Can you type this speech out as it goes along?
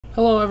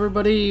Hello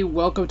everybody,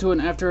 welcome to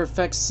an After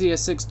Effects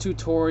CS6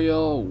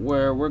 tutorial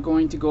where we're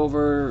going to go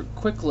over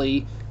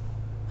quickly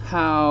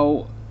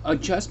how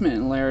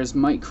adjustment layers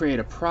might create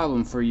a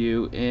problem for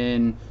you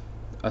in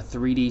a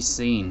 3D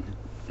scene.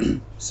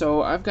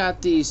 So I've got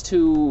these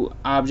two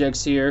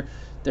objects here.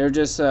 They're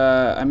just,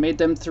 I made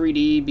them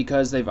 3D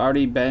because they've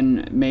already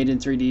been made in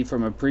 3D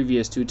from a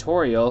previous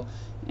tutorial,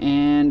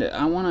 and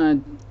I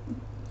want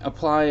to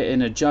apply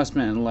an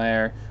adjustment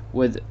layer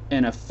with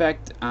an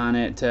effect on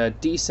it to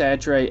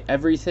desaturate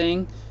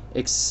everything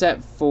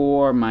except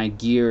for my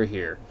gear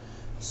here.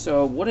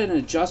 So what an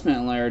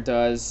adjustment layer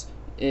does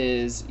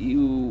is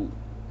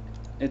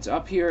it's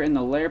up here in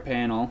the layer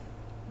panel,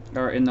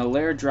 or in the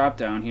layer drop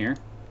down here,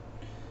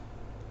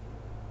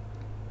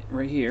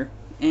 right here,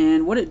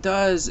 and what it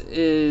does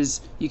is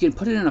you can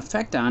put an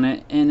effect on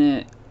it,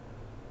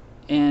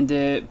 and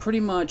it pretty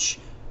much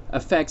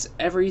affects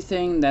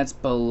everything that's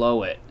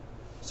below it.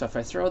 So if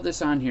I throw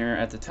this on here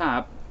at the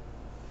top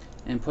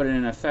and put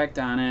an effect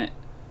on it,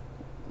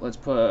 let's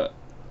put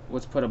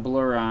a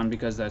blur on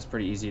because that's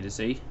pretty easy to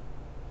see.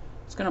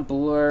 It's gonna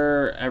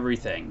blur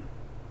everything.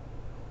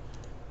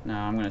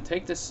 Now I'm gonna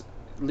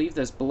leave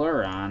this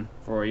blur on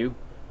for you.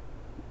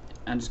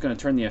 I'm just gonna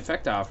turn the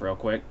effect off real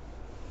quick.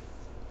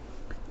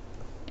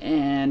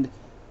 And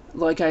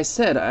like I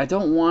said, I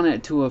don't want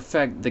it to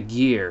affect the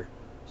gear.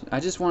 I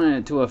just want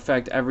it to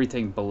affect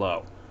everything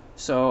below.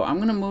 So I'm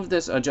gonna move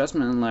this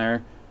adjustment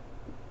layer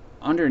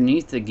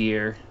underneath the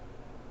gear,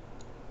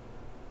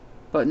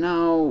 but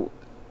now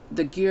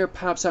the gear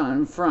pops out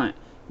in front.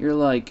 You're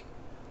like,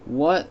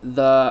 what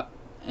the,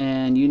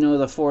 and you know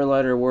the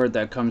 4-letter word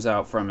that comes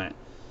out from it.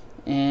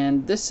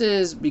 And this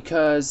is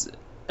because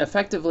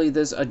effectively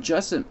this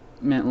adjustment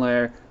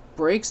layer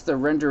breaks the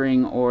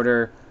rendering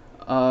order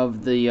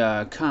of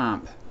the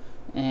comp,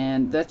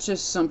 and that's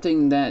just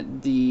something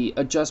that the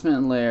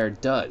adjustment layer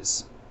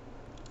does.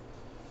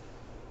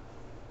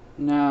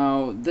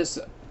 Now this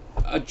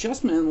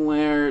adjustment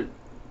layer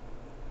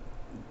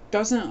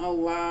doesn't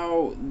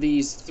allow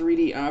these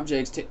 3D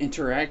objects to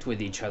interact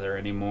with each other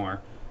anymore,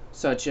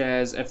 such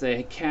as if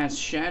they cast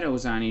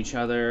shadows on each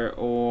other,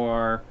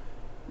 or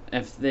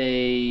if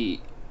they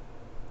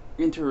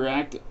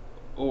interact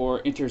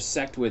or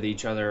intersect with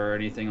each other or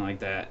anything like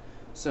that.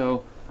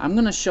 So I'm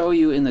going to show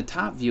you in the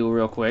top view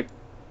real quick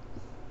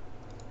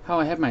how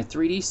I have my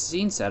 3D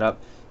scene set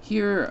up.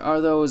 Here are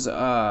those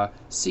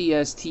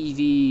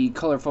CSTV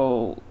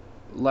colorful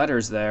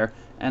letters there,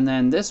 and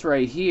then this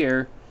right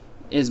here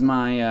is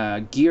my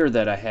gear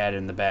that I had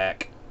in the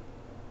back.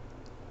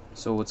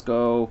 So let's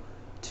go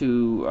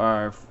to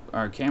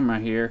our camera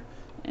here,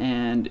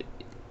 and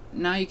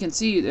now you can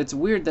see it's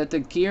weird that the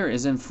gear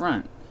is in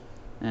front,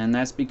 and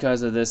that's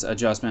because of this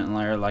adjustment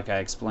layer like I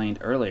explained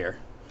earlier.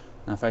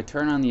 Now if I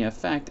turn on the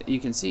effect, you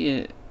can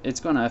see it's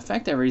going to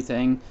affect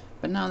everything,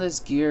 but now this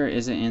gear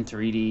isn't in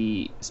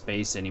 3D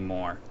space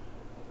anymore.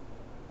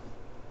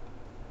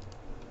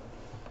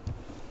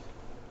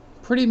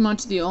 Pretty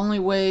much the only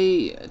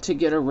way to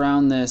get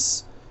around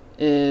this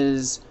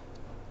is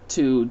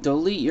to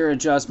delete your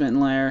adjustment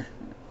layer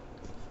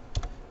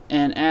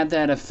and add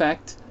that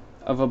effect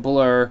of a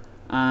blur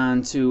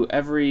onto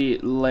every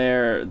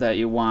layer that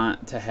you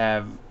want to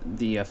have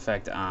the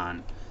effect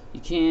on. You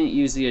can't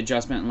use the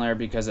adjustment layer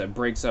because it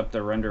breaks up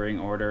the rendering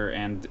order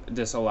and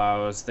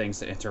disallows things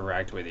to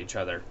interact with each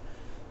other.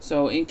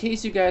 So in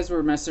case you guys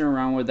were messing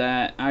around with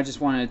that, I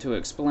just wanted to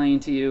explain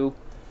to you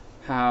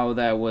how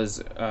that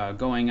was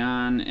going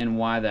on and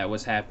why that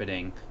was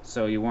happening,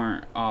 so you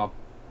weren't all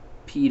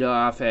peed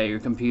off at your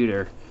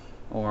computer,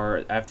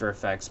 or After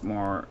Effects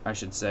more, I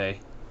should say.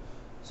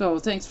 So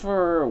thanks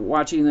for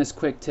watching this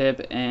quick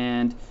tip,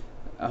 and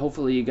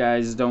hopefully you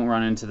guys don't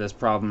run into this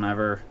problem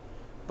ever,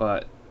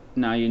 but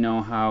now you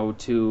know how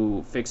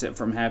to fix it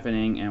from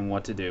happening and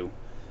what to do.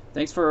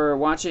 Thanks for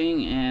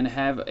watching, and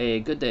have a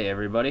good day,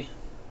 everybody.